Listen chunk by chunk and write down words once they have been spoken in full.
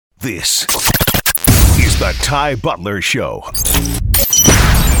This is the Ty Butler Show on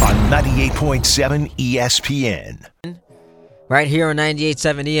 98.7 ESPN. Right here on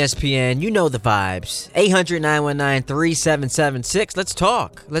 98.7 ESPN. You know the vibes. 800-919-3776. Let's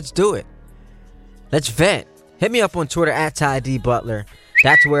talk. Let's do it. Let's vent. Hit me up on Twitter at Ty D. Butler.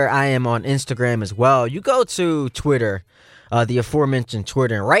 That's where I am on Instagram as well. You go to Twitter, the aforementioned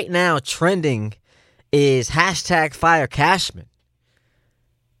Twitter. And right now, trending is hashtag Fire Cashman.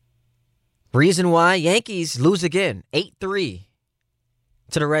 Reason why? Yankees lose again, 8-3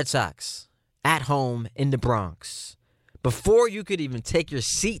 to the Red Sox at home in the Bronx. Before you could even take your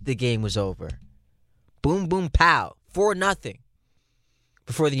seat, the game was over. Boom, boom, pow, 4-0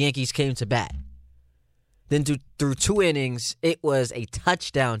 before the Yankees came to bat. Then through 2 innings, it was a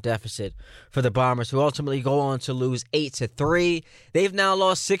touchdown deficit for the Bombers, who ultimately go on to lose 8-3. They've now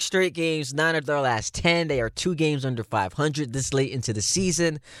lost 6 straight games, 9 of their last 10. They are 2 games under 500 this late into the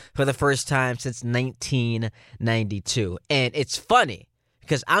season for the first time since 1992. And it's funny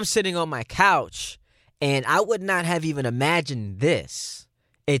because I'm sitting on my couch and I would not have even imagined this.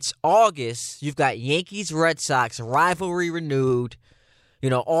 It's August. You've got Yankees-Red Sox rivalry renewed. You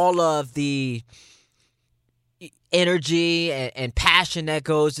know, all of the energy and passion that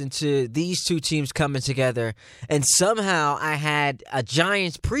goes into these two teams coming together. And somehow I had a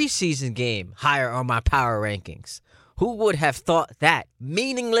Giants preseason game higher on my power rankings. Who would have thought that?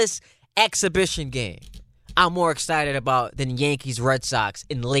 Meaningless exhibition game I'm more excited about than Yankees-Red Sox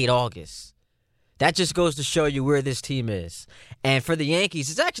in late August. That just goes to show you where this team is. And for the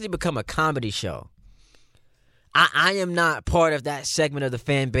Yankees, it's actually become a comedy show. I am not part of that segment of the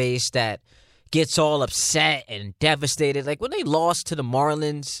fan base that gets all upset and devastated. Like when they lost to the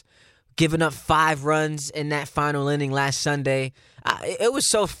Marlins, giving up 5 runs in that final inning last Sunday, it was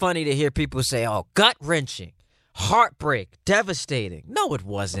so funny to hear people say, oh, gut-wrenching, heartbreak, devastating. No, it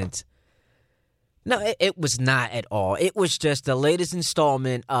wasn't. No, it was not at all. It was just the latest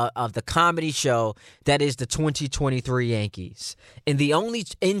installment of the comedy show that is the 2023 Yankees. And the only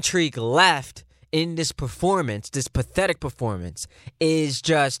intrigue left in this performance, this pathetic performance, is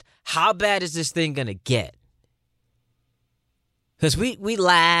just how bad is this thing going to get? Because we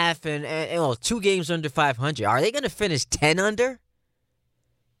laugh and 2 games under 500. Are they going to finish 10 under?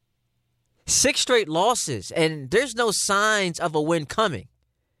 6 straight losses, and there's no signs of a win coming.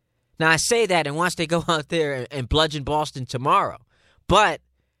 Now, I say that, and once they go out there and bludgeon Boston tomorrow. But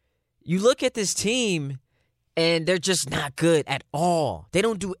you look at this team, and they're just not good at all. They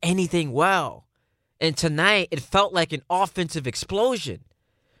don't do anything well. And tonight, it felt like an offensive explosion.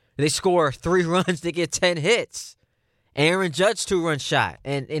 They score 3 runs, they get 10 hits. Aaron Judge 2-run shot.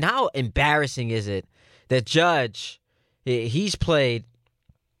 And how embarrassing is it that Judge, he's played,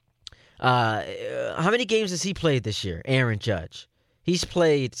 how many games has he played this year, Aaron Judge? He's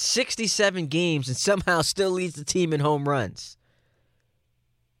played 67 games and somehow still leads the team in home runs.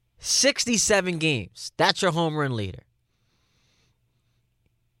 67 games. That's your home run leader.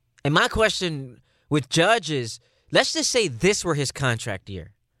 And my question with Judge is, let's just say this were his contract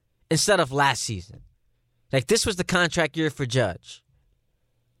year instead of last season. Like this was the contract year for Judge.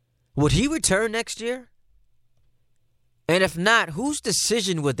 Would he return next year? And if not, whose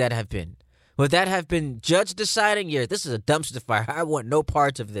decision would that have been? Would that have been Judge deciding, yeah, this is a dumpster fire, I want no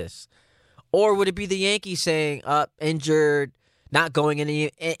parts of this? Or would it be the Yankees saying, injured, not going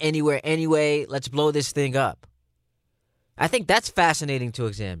anywhere anyway, let's blow this thing up? I think that's fascinating to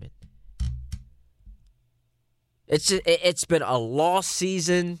examine. It's been a lost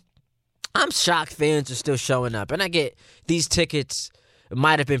season. I'm shocked fans are still showing up. And I get these tickets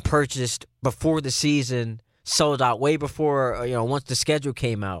might have been purchased before the season, sold out way before, once the schedule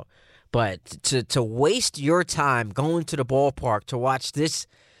came out. But to waste your time going to the ballpark to watch this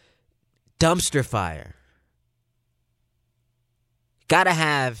dumpster fire, gotta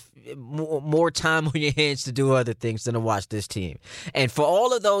have more time on your hands to do other things than to watch this team. And for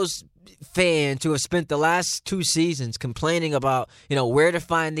all of those fans who have spent the last 2 seasons complaining about, where to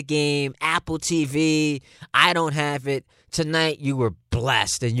find the game, Apple TV, I don't have it, tonight you were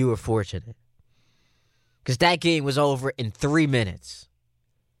blessed and you were fortunate. Because that game was over in 3 minutes.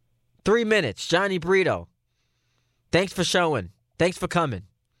 3 minutes. Johnny Brito, thanks for showing. Thanks for coming.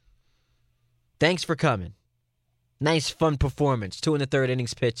 Thanks for coming. Nice, fun performance. 2 in the 3rd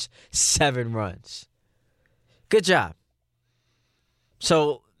innings pitch, 7 runs. Good job.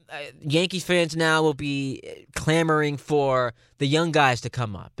 So, Yankees fans now will be clamoring for the young guys to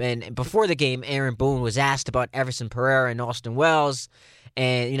come up. And before the game, Aaron Boone was asked about Everson Pereira and Austin Wells.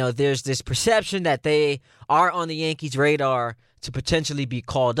 And, there's this perception that they are on the Yankees' radar to potentially be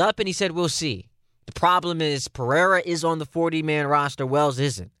called up. And he said, we'll see. The problem is Pereira is on the 40-man roster. Wells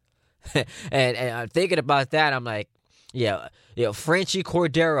isn't. and I'm thinking about that. I'm like, yeah, Franchi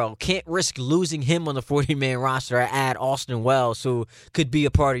Cordero, can't risk losing him on the 40-man roster. I add Austin Wells, who could be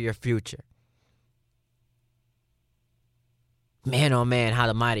a part of your future. Man, oh man, how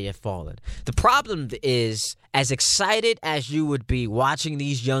the mighty have fallen. The problem is, as excited as you would be watching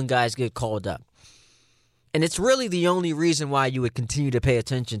these young guys get called up, and it's really the only reason why you would continue to pay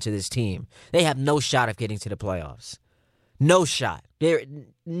attention to this team, they have no shot of getting to the playoffs. No shot. There,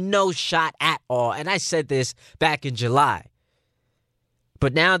 no shot at all. And I said this back in July.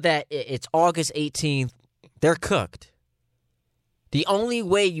 But now that it's August 18th, they're cooked. The only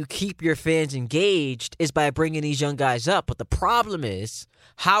way you keep your fans engaged is by bringing these young guys up. But the problem is,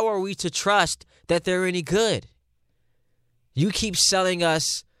 how are we to trust that they're any good? You keep selling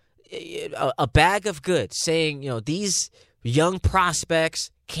us a bag of goods, saying, these young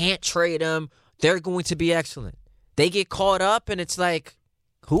prospects, can't trade them. They're going to be excellent. They get caught up, and it's like,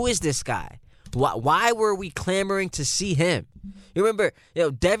 who is this guy? Why were we clamoring to see him? You remember,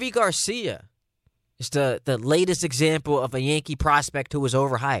 Devi Garcia is the latest example of a Yankee prospect who was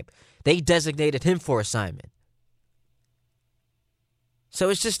overhyped. They designated him for assignment. So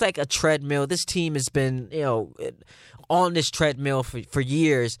it's just like a treadmill. This team has been, on this treadmill for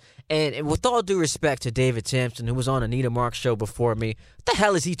years. And with all due respect to David Sampson, who was on Anita Mark's show before me, what the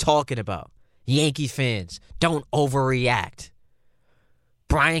hell is he talking about? Yankee fans, don't overreact.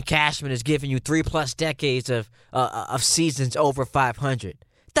 Brian Cashman has given you 3+ decades of seasons over 500.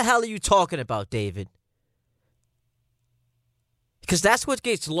 What the hell are you talking about, David? Because that's what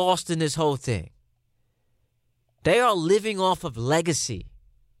gets lost in this whole thing. They are living off of legacy,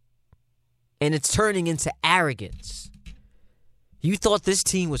 and it's turning into arrogance. You thought this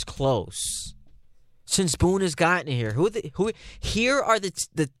team was close. Since Boone has gotten here, here are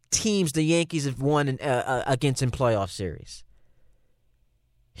the teams the Yankees have won against in playoff series.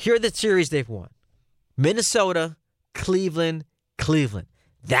 Here are the series they've won. Minnesota, Cleveland.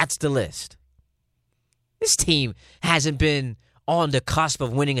 That's the list. This team hasn't been on the cusp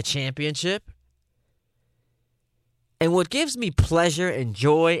of winning a championship. And what gives me pleasure and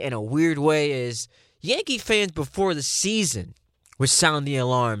joy in a weird way is Yankee fans before the season were sounding the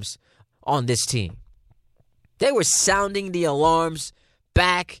alarms on this team. They were sounding the alarms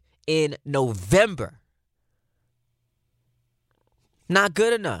back in November. Not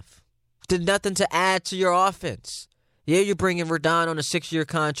good enough. Did nothing to add to your offense. Yeah, you're bringing Rodon on a 6-year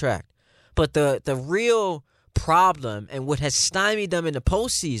contract. But the real problem and what has stymied them in the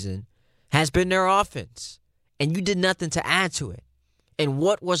postseason has been their offense. And you did nothing to add to it. And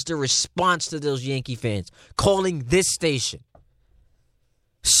what was the response to those Yankee fans? Calling this station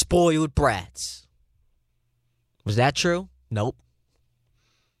spoiled brats. Was that true? Nope.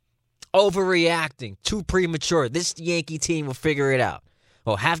 Overreacting. Too premature. This Yankee team will figure it out.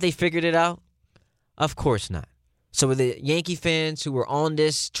 Well, have they figured it out? Of course not. So were the Yankee fans who were on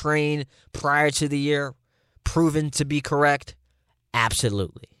this train prior to the year proven to be correct?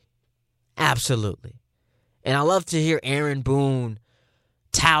 Absolutely. Absolutely. And I love to hear Aaron Boone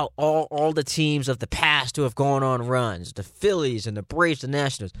tout all the teams of the past who have gone on runs. The Phillies and the Braves, the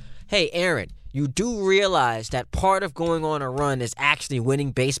Nationals. Hey, Aaron, you do realize that part of going on a run is actually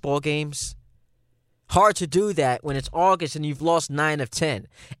winning baseball games? Hard to do that when it's August and you've lost 9 of 10.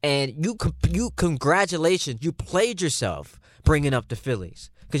 And you congratulations, you played yourself bringing up the Phillies.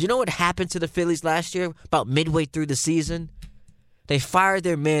 Because you know what happened to the Phillies last year about midway through the season? They fired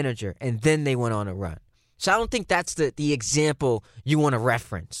their manager and then they went on a run. So I don't think that's the example you want to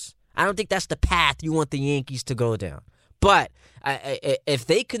reference. I don't think that's the path you want the Yankees to go down. But if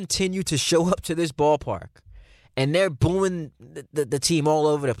they continue to show up to this ballpark and they're booing the team all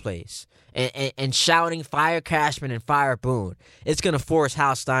over the place and shouting fire Cashman and fire Boone, it's going to force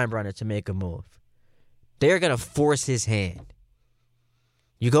Hal Steinbrenner to make a move. They're going to force his hand.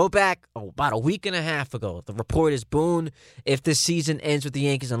 You go back about a week and a half ago, the report is Boone, if this season ends with the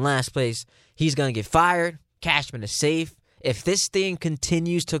Yankees in last place, he's going to get fired. Cashman is safe. If this thing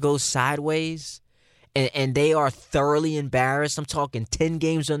continues to go sideways and they are thoroughly embarrassed, I'm talking 10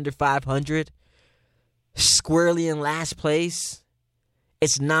 games under 500, squarely in last place,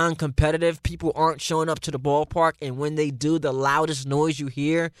 it's non-competitive. People aren't showing up to the ballpark, and when they do, the loudest noise you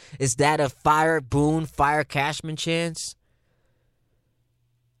hear is that of fire Boone, fire Cashman chants.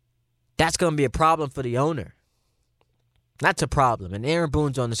 That's going to be a problem for the owner. That's a problem. And Aaron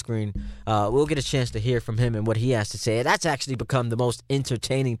Boone's on the screen. We'll get a chance to hear from him and what he has to say. That's actually become the most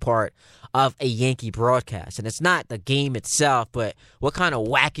entertaining part of a Yankee broadcast. And it's not the game itself, but what kind of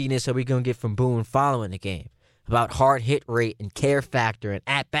wackiness are we going to get from Boone following the game? About hard hit rate and care factor and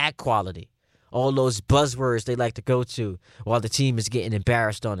at-bat quality. all those buzzwords they like to go to while the team is getting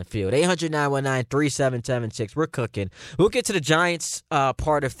embarrassed on the field. 800-919-3776. We're cooking. We'll get to the Giants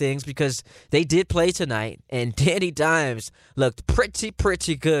part of things because they did play tonight, and Danny Dimes looked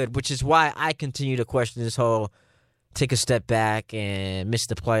pretty good, which is why I continue to question this whole take a step back and miss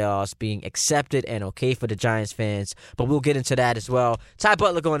the playoffs being accepted and okay for the Giants fans. But we'll get into that as well. Ty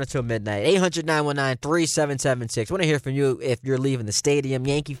Butler going until midnight. 800-919-3776. I want to hear from you if you're leaving the stadium.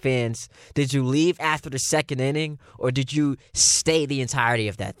 Yankee fans, did you leave after the second inning or did you stay the entirety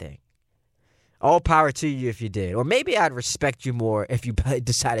of that thing? All power to you if you did. Or maybe I'd respect you more if you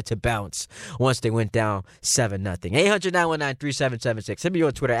decided to bounce once they went down 7-0. 800-919-3776. Send me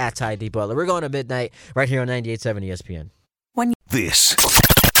on Twitter at Ty D. Butler. We're going to midnight right here on 98.7 ESPN. This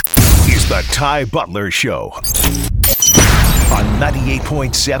is the Ty Butler Show on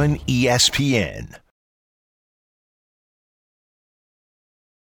 98.7 ESPN.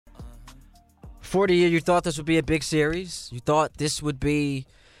 40 year, you thought this would be a big series. You thought this would be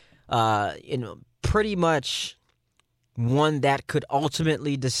pretty much one that could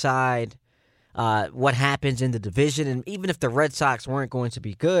ultimately decide what happens in the division. And even if the Red Sox weren't going to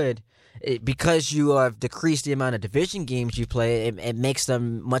be good, because you have decreased the amount of division games you play, it makes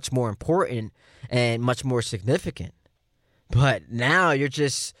them much more important and much more significant. But now you're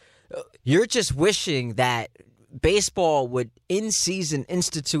just wishing that baseball would in season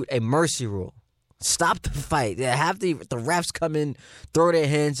institute a mercy rule. Stop the fight. Have the refs come in, throw their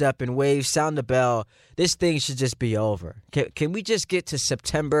hands up and wave, sound the bell. This thing should just be over. Can we just get to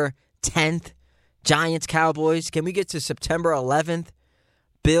September 10th, Giants, Cowboys? Can we get to September 11th,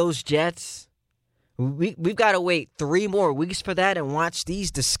 Bills, Jets? We've got to wait 3 more weeks for that and watch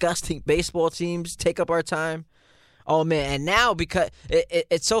these disgusting baseball teams take up our time. Oh, man. And now because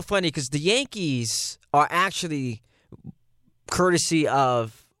it's so funny because the Yankees are actually, courtesy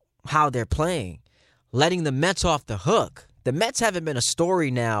of how they're playing, letting the Mets off the hook. The Mets haven't been a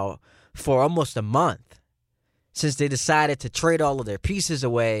story now for almost a month since they decided to trade all of their pieces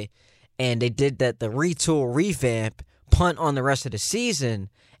away and they did the retool, revamp, punt on the rest of the season,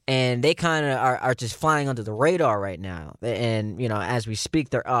 and they kind of are just flying under the radar right now. And, as we speak,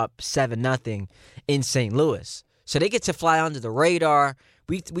 they're up 7-0 in St. Louis. So they get to fly under the radar.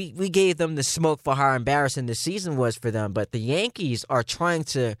 We gave them the smoke for how embarrassing the season was for them, but the Yankees are trying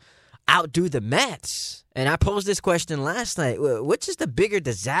to outdo the Mets. And I posed this question last night. Which is the bigger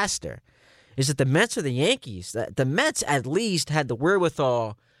disaster? Is it the Mets or the Yankees? The Mets at least had the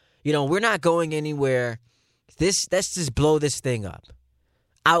wherewithal. We're not going anywhere. Let's just blow this thing up.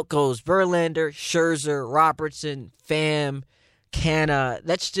 Out goes Verlander, Scherzer, Robertson, Pham, Canna.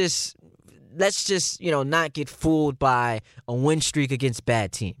 Let's just not get fooled by a win streak against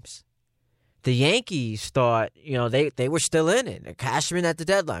bad teams. The Yankees thought, they were still in it. They're cashing in at the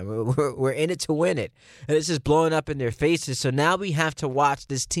deadline. We're in it to win it. And it's just blowing up in their faces. So now we have to watch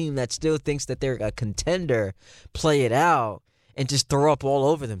this team that still thinks that they're a contender play it out and just throw up all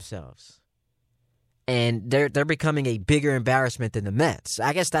over themselves. And they're becoming a bigger embarrassment than the Mets.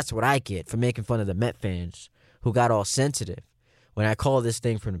 I guess that's what I get for making fun of the Met fans who got all sensitive when I called this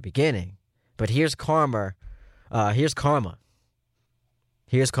thing from the beginning. But here's karma. Here's karma.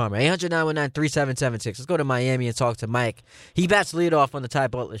 800-919-3776. Let's go to Miami and talk to Mike. He bats leadoff on the Ty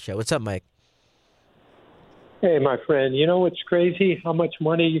Butler Show. What's up, Mike? Hey, my friend. You know what's crazy? How much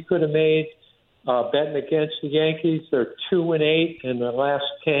money you could have made betting against the Yankees. They're 2-8 in the last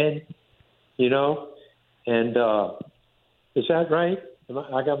 10. And is that right?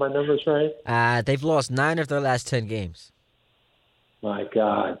 I got my numbers right? They've lost 9 of their last 10 games. My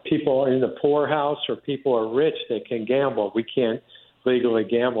God. People are in the poorhouse or people are rich that can gamble. We can't legally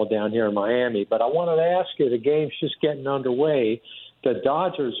gamble down here in Miami. But I wanted to ask you, the game's just getting underway. The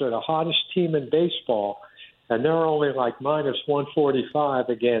Dodgers are the hottest team in baseball, and they're only like minus 145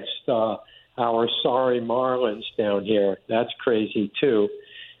 against our sorry Marlins down here. That's crazy, too.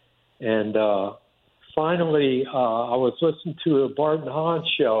 And finally, I was listening to a Bart and Hahn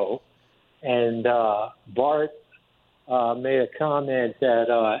show, and Bart made a comment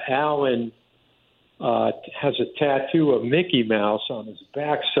that Alan has a tattoo of Mickey Mouse on his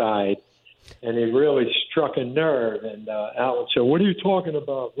backside, and it really struck a nerve. And Alan said, "What are you talking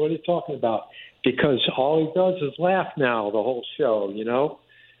about? What are you talking about?" Because all he does is laugh now the whole show.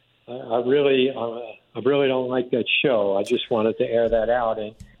 I really don't like that show. I just wanted to air that out,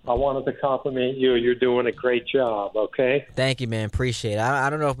 and I wanted to compliment you. You're doing a great job, okay? Thank you, man. Appreciate it. I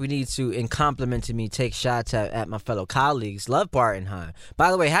don't know if we need to, in complimenting me, take shots at my fellow colleagues. Love Bart and Hahn. By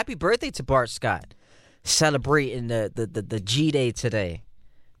the way, happy birthday to Bart Scott. Celebrating the G-Day today.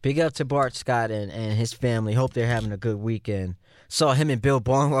 Big up to Bart Scott and his family. Hope they're having a good weekend. Saw him and Bill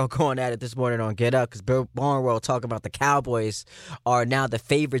Barnwell going at it this morning on Get Up because Bill Barnwell talking about the Cowboys are now the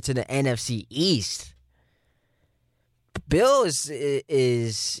favorites in the NFC East. Bill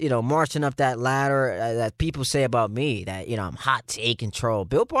is marching up that ladder that people say about me that I'm hot take control.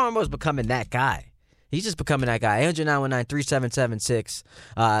 Bill Barnwell's becoming that guy. He's just becoming that guy. 800-919-3776.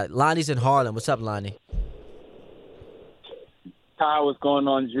 Lonnie's in Harlem. What's up, Lonnie? Ty, what's going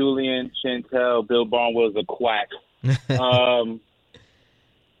on, Julian, Chantel, Bill Barnwell's a quack.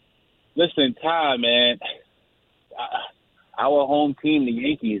 Listen, Ty, man, our home team, the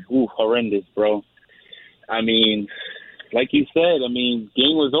Yankees, horrendous, bro. I mean, like you said, game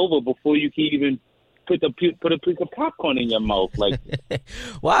was over before you could even put a piece of popcorn in your mouth. Like,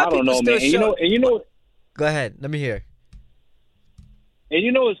 why I don't know, man. And you know. Go ahead. Let me hear. And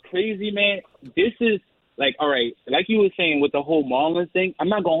you know what's crazy, man? This is, like, all right, like you were saying with the whole Marlins thing, I'm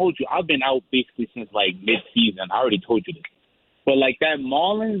not going to hold you. I've been out basically since, like, mid-season. I already told you this. But, like, that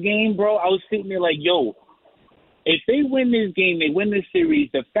Marlins game, bro, I was sitting there like, yo, if they win this game, they win this series,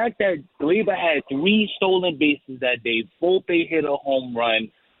 the fact that Gleyber had 3 stolen bases that day, Volpe hit a home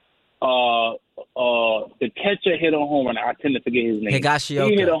run, the catcher hit a home run. I tend to forget his name. Higashioka.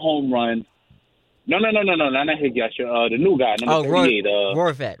 He hit a home run. No, not Higashioka. The new guy, number 38.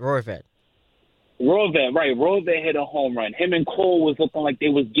 Roarvet. Roarvet, right. Roarvet hit a home run. Him and Cole was looking like they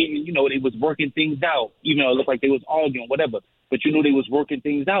was getting, they was working things out. Even though it looked like they was arguing, whatever. But they was working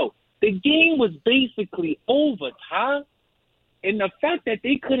things out. The game was basically over, Ty. And the fact that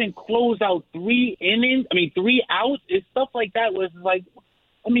they couldn't close out 3 outs, and stuff like that was like,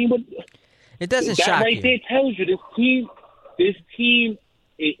 what? It doesn't that shock right you. There tells you this team,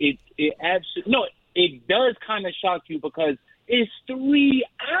 it absolutely, no, it does kind of shock you because it's 3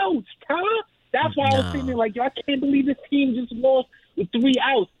 outs, Ty. That's why I was thinking, like, yo, I can't believe this team just lost with 3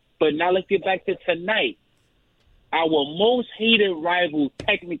 outs. But now let's get back to tonight. Our most hated rival,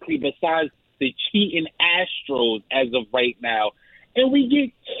 technically, besides the cheating Astros as of right now. And we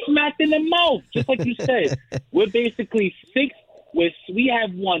get smacked in the mouth, just like you said. We're basically 6. We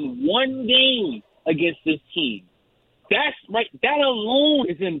have won 1 game against this team. That's right. That alone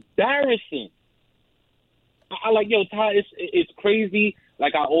is embarrassing. I like, yo, Ty, it's crazy.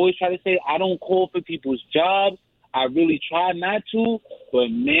 Like I always try to say, I don't call for people's jobs. I really try not to. But,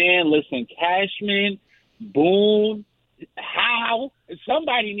 man, listen, Cashman, Boone, Howe,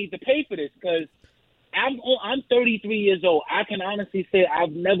 somebody needs to pay for this because I'm 33 years old. I can honestly say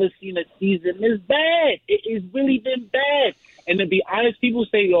I've never seen a season this bad. It's really been bad. And to be honest, people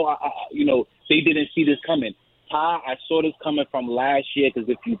say, they didn't see this coming. Ty, I saw this coming from last year because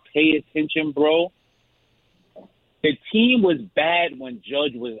if you pay attention, bro, the team was bad when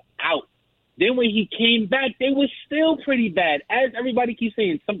Judge was out. Then when he came back, they were still pretty bad. As everybody keeps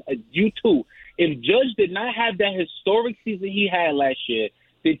saying, you too. If Judge did not have that historic season he had last year,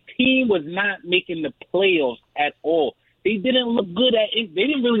 the team was not making the playoffs at all. They didn't look good They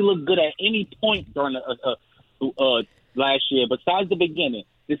didn't really look good at any point during last year, besides the beginning.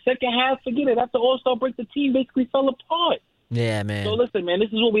 The second half, forget it. After All-Star break, the team basically fell apart. Yeah, man. So listen, man, this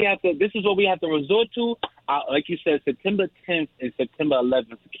is what we have to resort to. Like you said, September 10th and September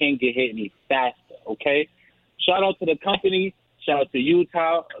 11th can't get hit any faster. Okay. Shout out to the company. Shout out to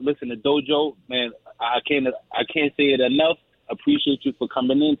Utah. Listen to Dojo, man. I can't say it enough. Appreciate you for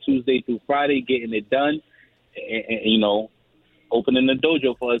coming in Tuesday through Friday, getting it done, and opening the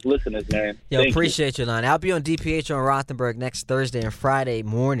dojo for us listeners, man. Yo, appreciate you, Lonnie. I'll be on DPH on Rothenberg next Thursday and Friday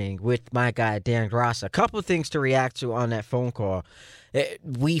morning with my guy, Dan Grassa. A couple of things to react to on that phone call.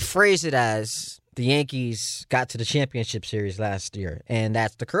 We phrase it as the Yankees got to the championship series last year, and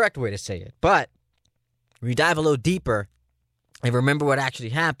that's the correct way to say it. But we dive a little deeper and remember what actually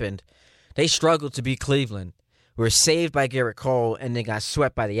happened. They struggled to beat Cleveland. Were saved by Garrett Cole, and they got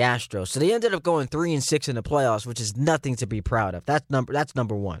swept by the Astros. So they ended up going 3-6 in the playoffs, which is nothing to be proud of. That's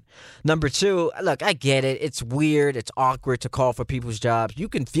number one. Number two, look, I get it. It's weird. It's awkward to call for people's jobs. You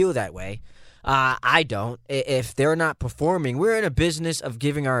can feel that way. I don't. If they're not performing, we're in a business of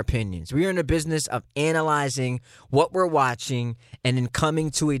giving our opinions. We're in a business of analyzing what we're watching and then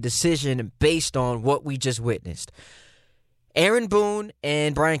coming to a decision based on what we just witnessed. Aaron Boone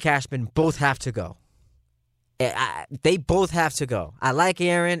and Brian Cashman both have to go. They both have to go. I like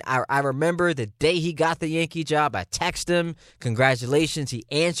Aaron. I remember the day he got the Yankee job, I texted him, congratulations. He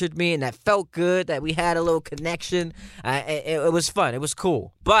answered me, and that felt good that we had a little connection. It was fun. It was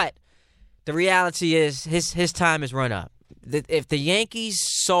cool. But the reality is his time has run up. If the Yankees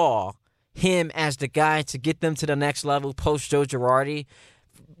saw him as the guy to get them to the next level post Joe Girardi,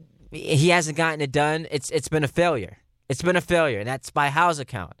 he hasn't gotten it done. It's been a failure. It's been a failure, and that's by Howe's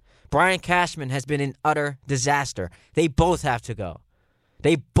account. Brian Cashman has been an utter disaster. They both have to go.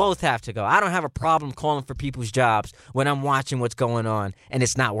 They both have to go. I don't have a problem calling for people's jobs when I'm watching what's going on and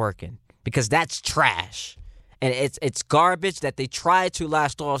it's not working, because that's trash. And it's garbage that they tried to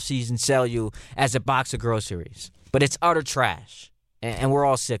last offseason sell you as a box of groceries. But it's utter trash, and we're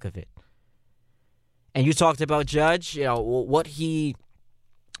all sick of it. And you talked about Judge, what he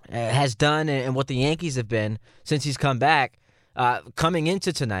has done and what the Yankees have been since he's come back. Coming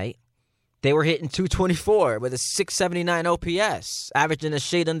into tonight, they were hitting .224 with a .679 OPS, averaging a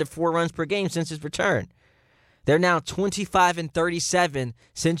shade under 4 runs per game since his return. They're now 25-37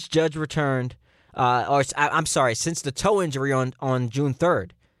 since Judge returned, since the toe injury on June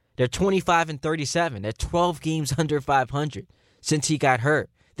 3rd. They're 25-37. They're 12 games under 500 since he got hurt.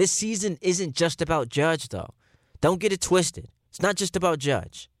 This season isn't just about Judge, though. Don't get it twisted. It's not just about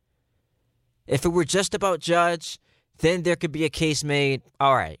Judge. If it were just about Judge, then there could be a case made,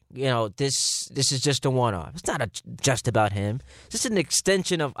 all right, this is just a one-off. It's not just about him. It's just an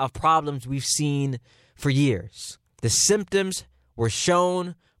extension of problems we've seen for years. The symptoms were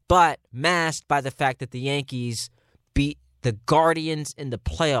shown, but masked by the fact that the Yankees beat the Guardians in the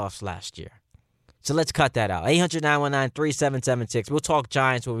playoffs last year. So let's cut that out. 800-919-3776. We'll talk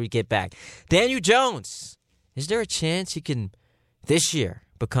Giants when we get back. Daniel Jones, is there a chance he can, this year,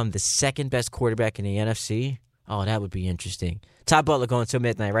 become the second-best quarterback in the NFC? Oh, that would be interesting. Ty Butler going until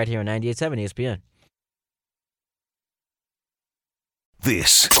midnight right here on 98.7 ESPN.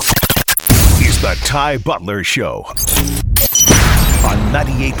 This is the Ty Butler Show on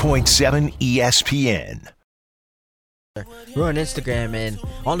 98.7 ESPN. We're on Instagram, and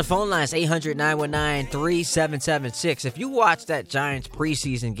on the phone lines, 800-919-3776. If you watched that Giants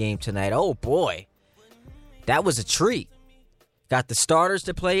preseason game tonight, oh boy, that was a treat. Got the starters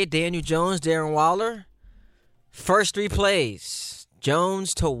to play, Daniel Jones, Darren Waller. First 3 plays,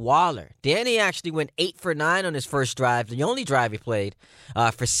 Jones to Waller. Danny actually went 8 for 9 on his first drive, the only drive he played,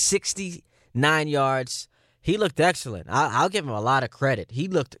 for 69 yards. He looked excellent. I'll give him a lot of credit. He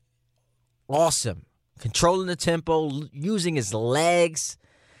looked awesome. Controlling the tempo, using his legs,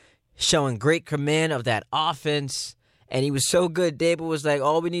 showing great command of that offense. And he was so good, Dable was like,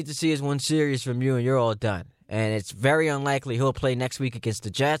 all we need to see is one series from you and you're all done. And it's very unlikely he'll play next week against the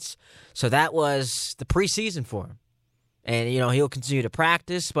Jets. So that was the preseason for him. And, he'll continue to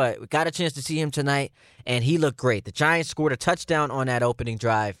practice, but we got a chance to see him tonight, and he looked great. The Giants scored a touchdown on that opening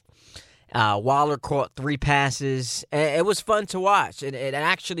drive. Waller caught 3 passes. It was fun to watch. It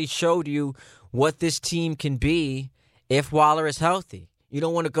actually showed you what this team can be if Waller is healthy. You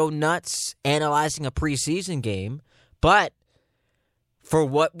don't want to go nuts analyzing a preseason game, but for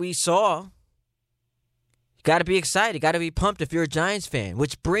what we saw, you got to be excited. You got to be pumped if you're a Giants fan,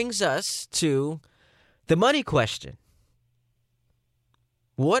 which brings us to the money question.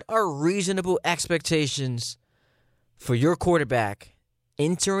 What are reasonable expectations for your quarterback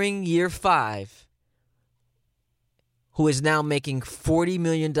entering year 5 who is now making $40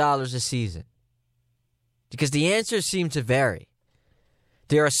 million a season? Because the answers seem to vary.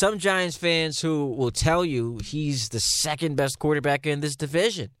 There are some Giants fans who will tell you he's the second best quarterback in this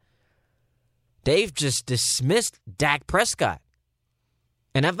division. They've just dismissed Dak Prescott.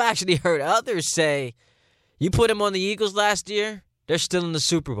 And I've actually heard others say, you put him on the Eagles last year, they're still in the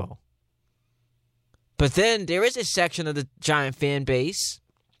Super Bowl. But then there is a section of the Giant fan base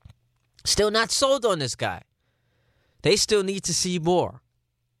still not sold on this guy. They still need to see more.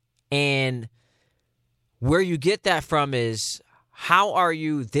 And where you get that from is, how are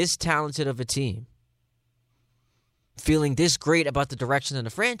you this talented of a team, feeling this great about the direction of the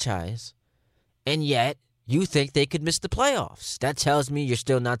franchise, and yet you think they could miss the playoffs? That tells me you're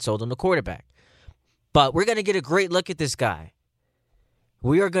still not sold on the quarterback. But we're going to get a great look at this guy.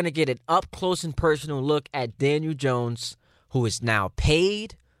 We are going to get an up-close and personal look at Daniel Jones, who is now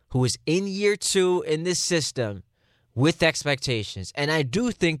paid, who is in year 2 in this system with expectations. And I do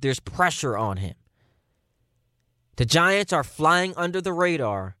think there's pressure on him. The Giants are flying under the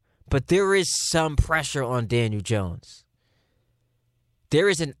radar, but there is some pressure on Daniel Jones. There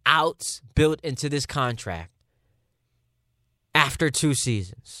is an out built into this contract after 2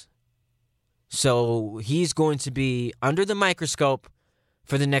 seasons. So he's going to be under the microscope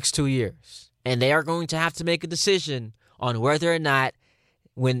for the next 2 years. And they are going to have to make a decision on whether or not,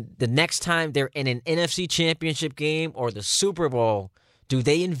 when the next time they're in an NFC championship game or the Super Bowl, do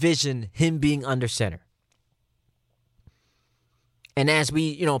they envision him being under center? And as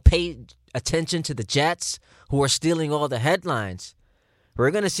we, pay attention to the Jets, who are stealing all the headlines,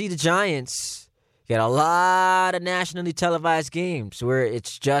 we're going to see the Giants get a lot of nationally televised games where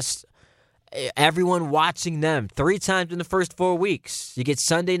it's just everyone watching them 3 times in the first 4 weeks. You get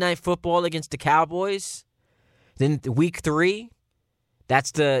Sunday Night Football against the Cowboys. Then week 3,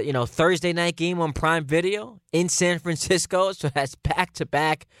 that's the Thursday night game on Prime Video in San Francisco. So that's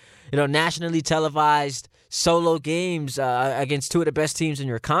back-to-back, nationally televised solo games against 2 of the best teams in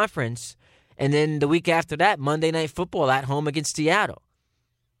your conference. And then the week after that, Monday Night Football at home against Seattle.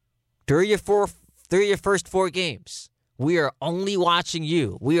 Through your first 4 games, we are only watching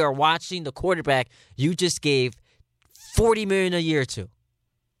you. We are watching the quarterback you just gave $40 million a year to.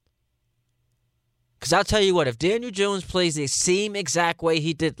 Because I'll tell you what, if Daniel Jones plays the same exact way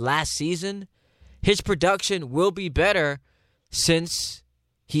he did last season, his production will be better since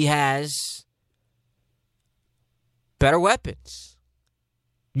he has better weapons.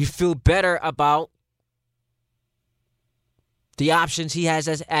 You feel better about the options he has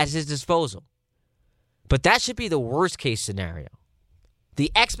at his disposal. But that should be the worst case scenario.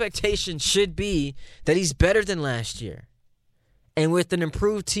 The expectation should be that he's better than last year. And with an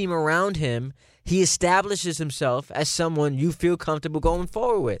improved team around him, he establishes himself as someone you feel comfortable going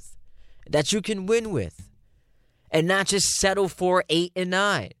forward with, that you can win with, and not just settle for 8 and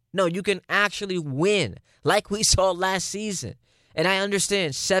 9. No, you can actually win like we saw last season. And I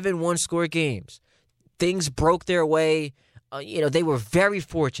understand 7 one-score games. Things broke their way. They were very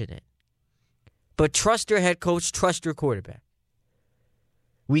fortunate. But trust your head coach, trust your quarterback.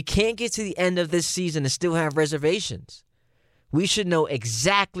 We can't get to the end of this season and still have reservations. We should know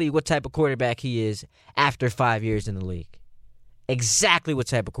exactly what type of quarterback he is after 5 years in the league. Exactly what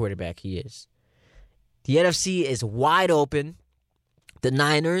type of quarterback he is. The NFC is wide open. The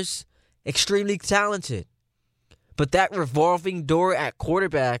Niners, extremely talented. But that revolving door at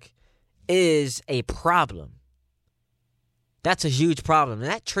quarterback is a problem. That's a huge problem. And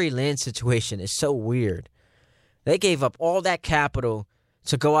that Trey Lance situation is so weird. They gave up all that capital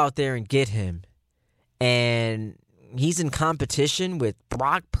to go out there and get him. And he's in competition with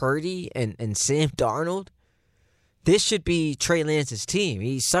Brock Purdy and Sam Darnold. This should be Trey Lance's team.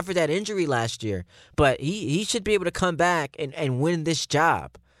 He suffered that injury last year, but he should be able to come back and win this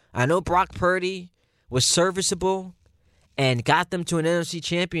job. I know Brock Purdy was serviceable and got them to an NFC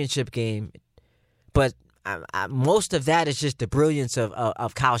championship game, but most of that is just the brilliance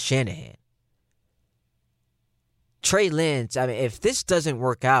of Kyle Shanahan. Trey Lance, if this doesn't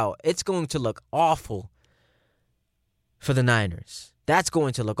work out, it's going to look awful for the Niners. That's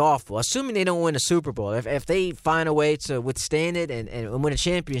going to look awful. Assuming they don't win a Super Bowl. If they find a way to withstand it and win a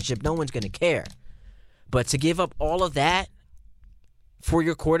championship, no one's going to care. But to give up all of that for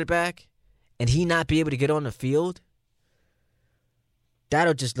your quarterback and he not be able to get on the field,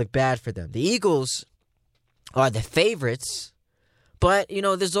 that'll just look bad for them. The Eagles are the favorites, but,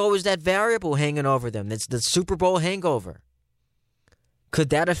 there's always that variable hanging over them. It's the Super Bowl hangover.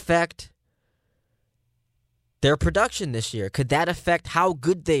 Could that affect their production this year? Could that affect how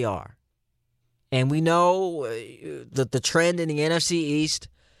good they are? And we know the trend in the NFC East,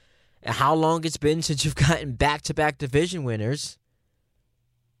 how long it's been since you've gotten back-to-back division winners.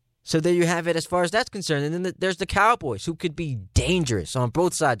 So there you have it as far as that's concerned. And then there's the Cowboys, who could be dangerous on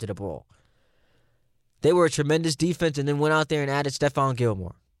both sides of the ball. They were a tremendous defense and then went out there and added Stephon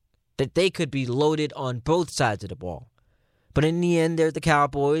Gilmore. That they could be loaded on both sides of the ball. But in the end, they're the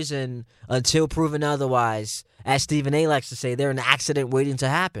Cowboys, and until proven otherwise, as Stephen A. likes to say, they're an accident waiting to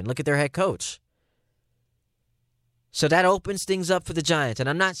happen. Look at their head coach. So that opens things up for the Giants. And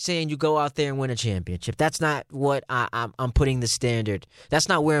I'm not saying you go out there and win a championship. That's not what I'm putting the standard. That's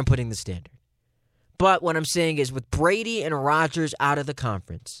not where I'm putting the standard. But what I'm saying is with Brady and Rodgers out of the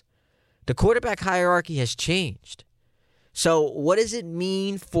conference, the quarterback hierarchy has changed. So what does it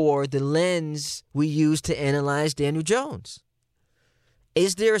mean for the lens we use to analyze Daniel Jones?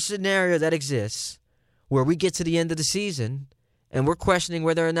 Is there a scenario that exists where we get to the end of the season and we're questioning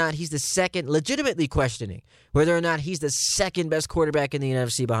whether or not he's legitimately questioning whether or not he's the second best quarterback in the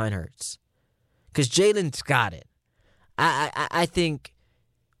NFC behind Hurts? Because Jalen's got it. I think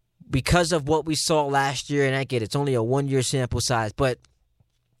because of what we saw last year, and I get it's only a 1-year sample size, but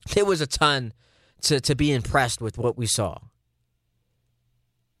there was a ton to be impressed with what we saw.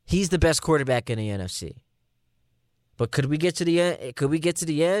 He's the best quarterback in the NFC. But could we get to the end? Could we get to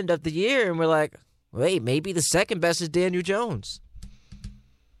the end of the year and we're like, wait, maybe the second best is Daniel Jones.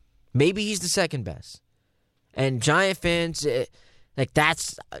 Maybe he's the second best. And Giant fans,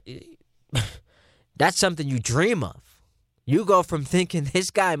 that's something you dream of. You go from thinking this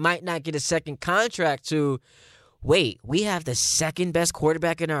guy might not get a second contract to, wait, we have the second best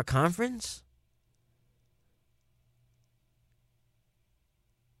quarterback in our conference?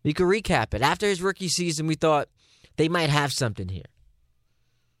 We could recap it. After his rookie season, we thought they might have something here.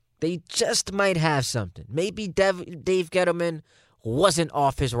 They just might have something. Maybe Dave Gettleman wasn't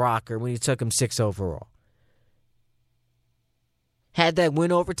off his rocker when he took him 6 overall. Had that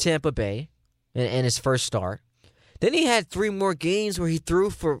win over Tampa Bay in his first start. Then he had 3 more games where he threw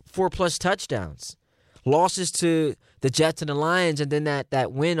for 4+ touchdowns. Losses to the Jets and the Lions, and then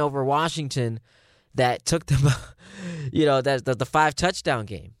that win over Washington that took them, the 5-touchdown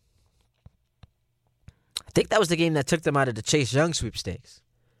game. I think that was the game that took them out of the Chase Young sweepstakes.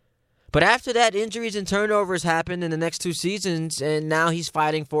 But after that, injuries and turnovers happened in the next 2 seasons, and now he's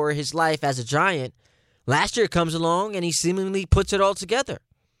fighting for his life as a Giant. Last year comes along, and he seemingly puts it all together.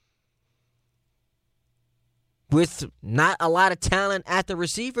 With not a lot of talent at the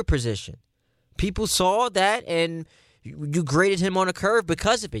receiver position. People saw that, and you graded him on a curve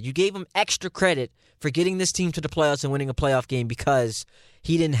because of it. You gave him extra credit for getting this team to the playoffs and winning a playoff game because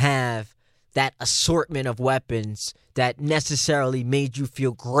he didn't have that assortment of weapons that necessarily made you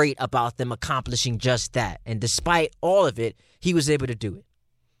feel great about them accomplishing just that. And despite all of it, he was able to do it.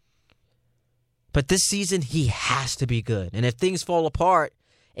 But this season, he has to be good. And if things fall apart,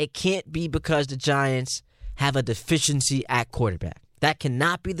 it can't be because the Giants have a deficiency at quarterback. That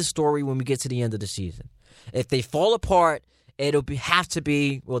cannot be the story when we get to the end of the season. If they fall apart, have to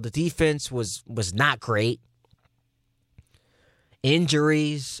be, well, the defense was not great.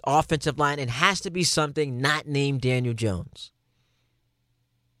 Injuries, offensive line, it has to be something not named Daniel Jones.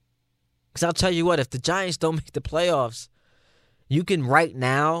 Because I'll tell you what, if the Giants don't make the playoffs, you can right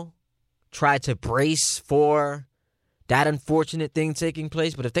now try to brace for that unfortunate thing taking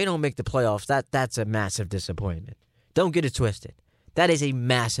place. But if they don't make the playoffs, that's a massive disappointment. Don't get it twisted. That is a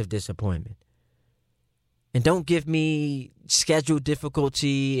massive disappointment. And don't give me schedule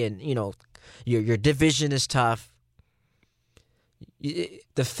difficulty and, your division is tough.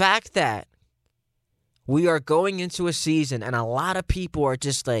 The fact that we are going into a season and a lot of people are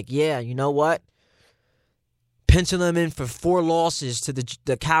just like, yeah, you know what? Pencil them in for 4 losses to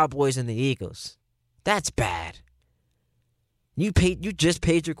the Cowboys and the Eagles. That's bad. You just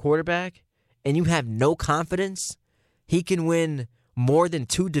paid your quarterback and you have no confidence he can win more than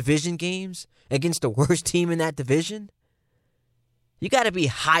 2 division games against the worst team in that division? You got to be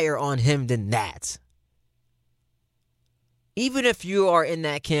higher on him than that. Even if you are in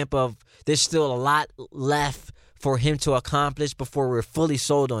that camp of there's still a lot left for him to accomplish before we're fully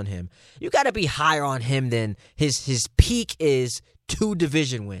sold on him, you got to be higher on him than his peak is 2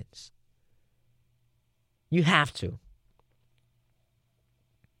 division wins. You have to.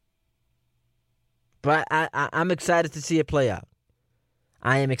 But I'm excited to see it play out.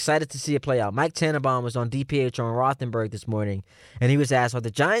 I am excited to see it play out. Mike Tannenbaum was on DPH on Rothenberg this morning, and he was asked, are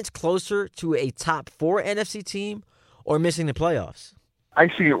the Giants closer to a top 4 NFC team or missing the playoffs? I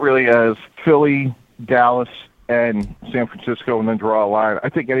see it really as Philly, Dallas, and San Francisco, and then draw a line. I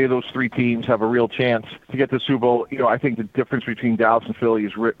think any of those 3 teams have a real chance to get to the Super Bowl. I think the difference between Dallas and Philly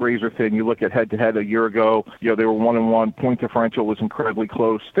is razor thin. You look at head-to-head a year ago, they were 1-1. Point differential was incredibly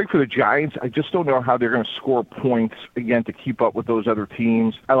close. I think for the Giants, I just don't know how they're going to score points, again, to keep up with those other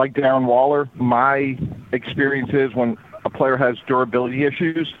teams. I like Darren Waller. My experience is when a player has durability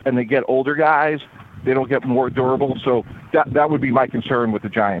issues and they get older guys, they don't get more durable, so that would be my concern with the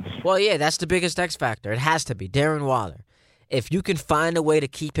Giants. Well, yeah, that's the biggest X factor. It has to be Darren Waller. If you can find a way to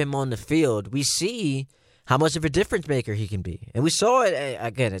keep him on the field, we see how much of a difference maker he can be. And we saw it,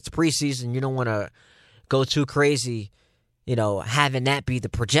 again, it's preseason. You don't want to go too crazy, having that be the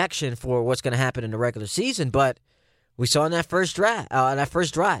projection for what's going to happen in the regular season. But we saw in that first drive,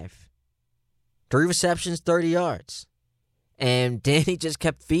 3 receptions, 30 yards. And Danny just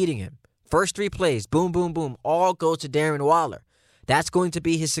kept feeding him. First 3 plays, boom, boom, boom, all go to Darren Waller. That's going to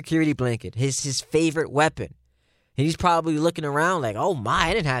be his security blanket, his favorite weapon. And he's probably looking around like, oh my,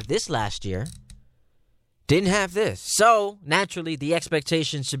 I didn't have this last year. Didn't have this. So, naturally, the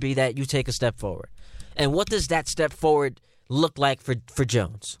expectation should be that you take a step forward. And what does that step forward look like for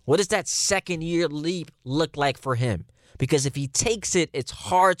Jones? What does that second-year leap look like for him? Because if he takes it, it's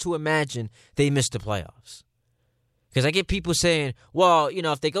hard to imagine they miss the playoffs. Because I get people saying, well,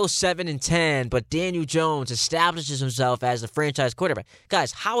 if they go 7-10, but Daniel Jones establishes himself as a franchise quarterback.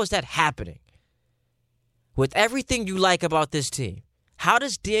 Guys, how is that happening? With everything you like about this team, how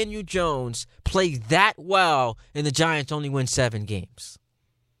does Daniel Jones play that well and the Giants only win 7 games?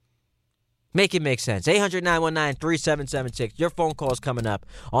 Make it make sense. 800-919-3776. Your phone call is coming up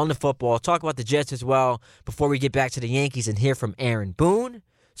on the football. Talk about the Jets as well before we get back to the Yankees and hear from Aaron Boone.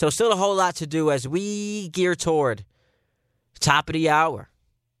 So still a whole lot to do as we gear toward top of the hour.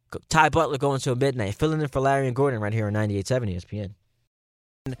 Ty Butler going till midnight, filling in for Larry and Gordon right here on 98.7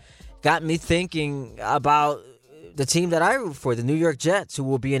 ESPN. Got me thinking about the team that I root for, the New York Jets, who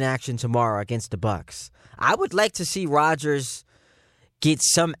will be in action tomorrow against the Bucks. I would like to see Rodgers get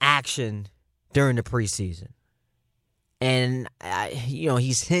some action during the preseason. And,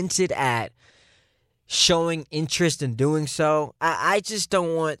 he's hinted at showing interest in doing so. I just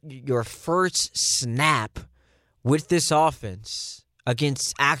don't want your first snap with this offense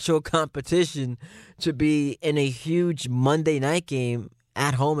against actual competition to be in a huge Monday night game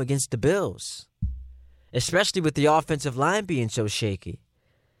at home against the Bills, especially with the offensive line being so shaky.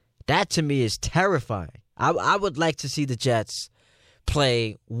 That, to me, is terrifying. I would like to see the Jets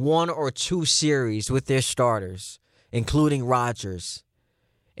play 1 or 2 series with their starters, including Rodgers,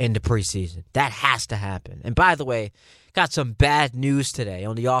 in the preseason. That has to happen. And by the way, got some bad news today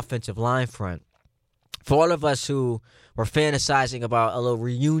on the offensive line front. For all of us who were fantasizing about a little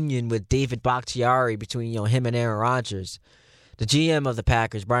reunion with David Bakhtiari between him and Aaron Rodgers, the GM of the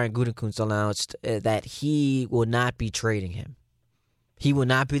Packers, Brian Gutekunst, announced that he will not be trading him. He will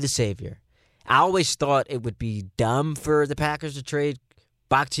not be the savior. I always thought it would be dumb for the Packers to trade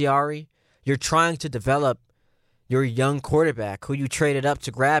Bakhtiari. You're trying to develop your young quarterback who you traded up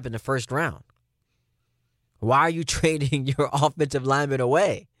to grab in the first round. Why are you trading your offensive lineman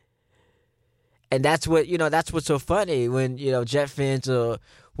away? And that's what's so funny when, Jet fans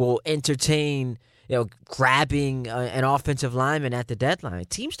will entertain, grabbing an offensive lineman at the deadline.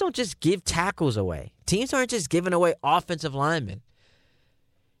 Teams don't just give tackles away. Teams aren't just giving away offensive linemen.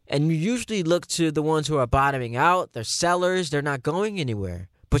 And you usually look to the ones who are bottoming out. They're sellers. They're not going anywhere.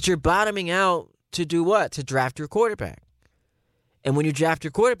 But you're bottoming out to do what? To draft your quarterback. And when you draft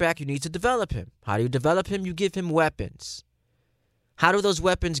your quarterback, you need to develop him. How do you develop him? You give him weapons. How do those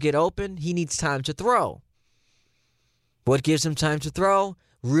weapons get open? He needs time to throw. What gives him time to throw?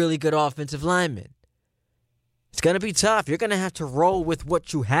 Really good offensive linemen. It's going to be tough. You're going to have to roll with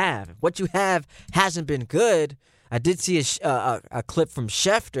what you have. What you have hasn't been good. I did see a clip from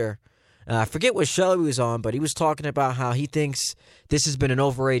Schefter. I forget what show he was on, but he was talking about how he thinks this has been an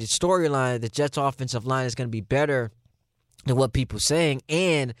overrated storyline. The Jets' offensive line is going to be better than what people are saying,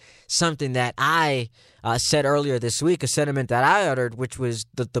 and something that I said earlier this week, a sentiment that I uttered, which was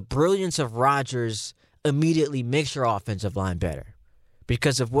that the brilliance of Rodgers immediately makes your offensive line better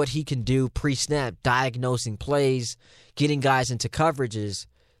because of what he can do pre-snap, diagnosing plays, getting guys into coverages.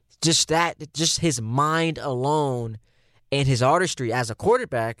 Just his mind alone and his artistry as a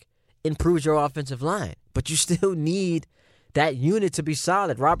quarterback improves your offensive line. But you still need that unit to be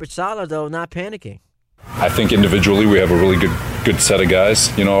solid. Robert Saleh, though, not panicking. I think individually we have a really good set of guys.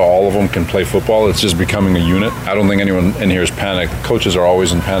 All of them can play football. It's just becoming a unit. I don't think anyone in here is panicked. Coaches are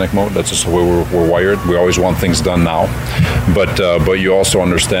always in panic mode. That's just the way we're wired. We always want things done now. But you also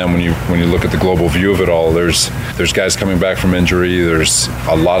understand when you look at the global view of it all, there's guys coming back from injury. There's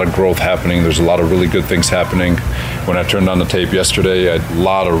a lot of growth happening. There's a lot of really good things happening. When I turned on the tape yesterday, I had a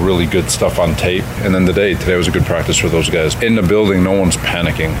lot of really good stuff on tape. And then today was a good practice for those guys. In the building, no one's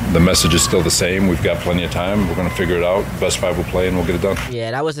panicking. The message is still the same. We've got plenty of time. We're going to figure it out. Best 5 will play, and we'll get it done.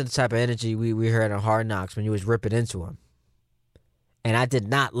 Yeah, that wasn't the type of energy we heard on Hard Knocks when you was ripping into him. And I did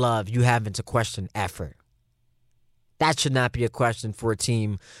not love you having to question effort. That should not be a question for a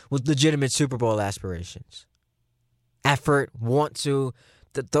team with legitimate Super Bowl aspirations. Effort, want to,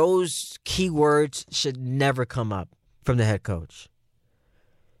 those keywords should never come up from the head coach.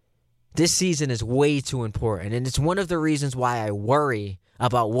 This season is way too important, and it's one of the reasons why I worry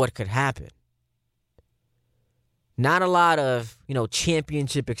about what could happen. Not a lot of,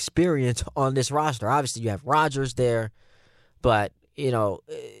 championship experience on this roster. Obviously, you have Rodgers there, but,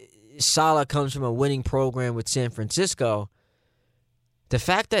 Saleh comes from a winning program with San Francisco. The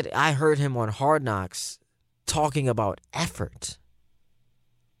fact that I heard him on Hard Knocks talking about effort,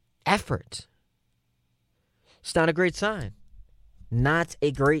 it's not a great sign. Not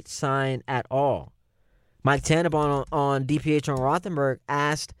a great sign at all. Mike Tannenbaum on DPH on Rothenberg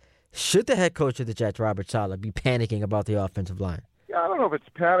asked, should the head coach of the Jets, Robert Saleh, be panicking about the offensive line? Yeah, I don't know if it's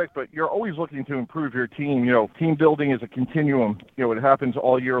panic, but you're always looking to improve your team. Team building is a continuum. It happens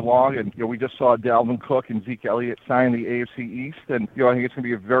all year long. And, we just saw Dalvin Cook and Zeke Elliott sign the AFC East. And, I think it's going to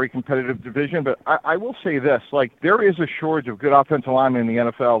be a very competitive division. But I will say this, there is a shortage of good offensive linemen in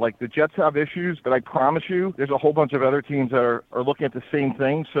the NFL. The Jets have issues, but I promise you there's a whole bunch of other teams that are looking at the same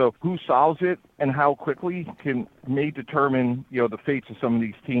thing. So who solves it and how quickly may determine, the fates of some of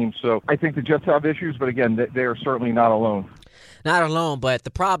these teams. So I think the Jets have issues, but again, they are certainly not alone. Not alone, but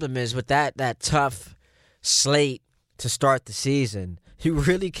the problem is with that tough slate to start the season, you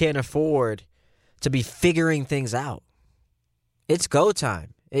really can't afford to be figuring things out. It's go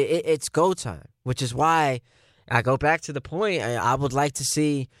time. It's go time, which is why I go back to the point. I would like to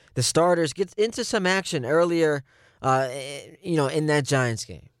see the starters get into some action earlier, in that Giants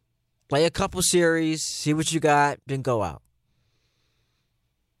game. Play a couple series, see what you got, then go out.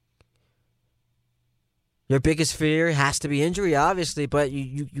 Your biggest fear has to be injury, obviously, but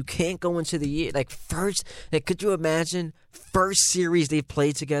you can't go into the year could you imagine first series they've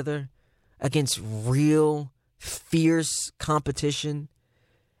played together against real fierce competition,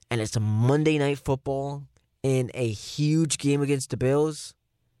 and it's a Monday Night Football in a huge game against the Bills?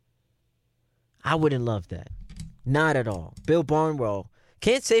 I wouldn't love that. Not at all. Bill Barnwell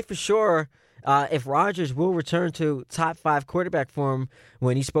can't say for sure if Rodgers will return to top 5 quarterback form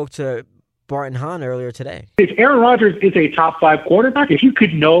when he spoke to Barton Hahn earlier today. If Aaron Rodgers is a top 5 quarterback, if you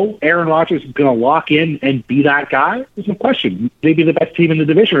could know Aaron Rodgers is going to lock in and be that guy, there's no question. They'd be the best team in the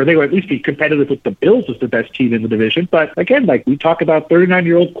division, or they would at least be competitive with the Bills as the best team in the division. But again, like we talk about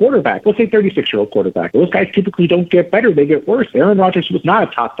 39-year-old quarterback, let's say 36-year-old quarterback. Those guys typically don't get better, they get worse. Aaron Rodgers was not a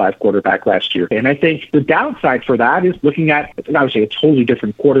top 5 quarterback last year. And I think the downside for that is looking at, obviously, a totally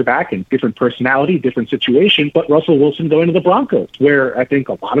different quarterback and different personality, different situation, but Russell Wilson going to the Broncos, where I think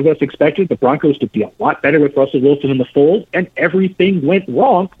a lot of us expected the Broncos to be a lot better with Russell Wilson in the fold, and everything went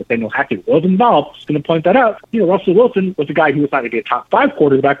wrong. But Daniel Hackett was involved. Just going to point that out. Russell Wilson was a guy who was not going to be a top 5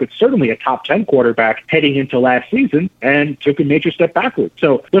 quarterback, but certainly a top 10 quarterback heading into last season, and took a major step backwards.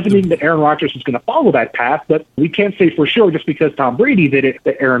 So it doesn't mean that Aaron Rodgers is going to follow that path, but we can't say for sure just because Tom Brady did it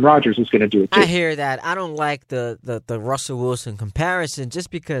that Aaron Rodgers is going to do it too. I hear that. I don't like the Russell Wilson comparison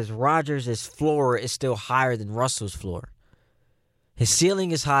just because Rodgers' floor is still higher than Russell's floor. His ceiling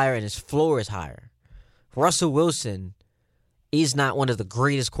is higher and his floor is higher. Russell Wilson is not one of the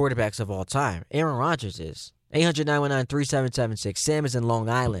greatest quarterbacks of all time. Aaron Rodgers is. 800-919-3776. Sam is in Long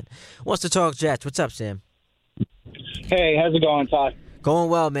Island. Wants to talk Jets. What's up, Sam? Hey, how's it going, Todd?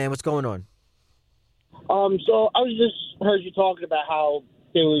 Going well, man. What's going on? So I was just heard you talking about how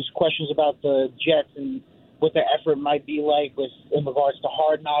there was questions about the Jets and what the effort might be like in regards to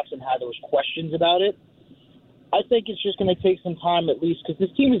Hard Knocks and how there was questions about it. I think it's just going to take some time at least because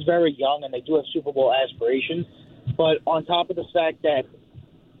this team is very young and they do have Super Bowl aspirations. But on top of the fact that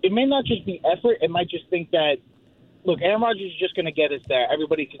it may not just be effort, it might just think that, look, Aaron Rodgers is just going to get us there.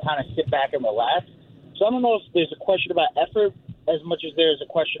 Everybody can kind of sit back and relax. So I don't know if there's a question about effort as much as there's a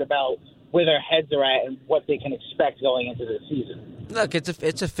question about where their heads are at and what they can expect going into the season. Look, it's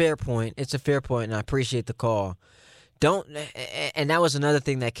a fair point. It's a fair point, and I appreciate the call. And that was another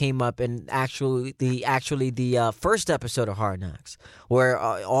thing that came up in the first episode of Hard Knocks, where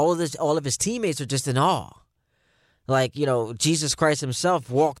all of his teammates are just in awe, like Jesus Christ himself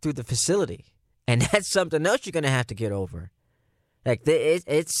walked through the facility, and that's something else you're gonna have to get over. Like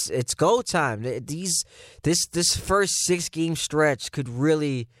it's go time. This first 6-game stretch could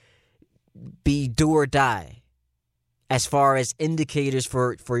really be do or die, as far as indicators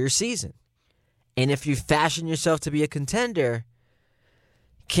for your season. And if you fashion yourself to be a contender,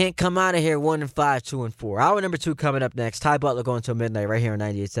 can't come out of here 1-5, 2-4. Hour number 2 coming up next. Ty Butler going till midnight right here on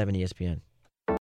 98.7 ESPN.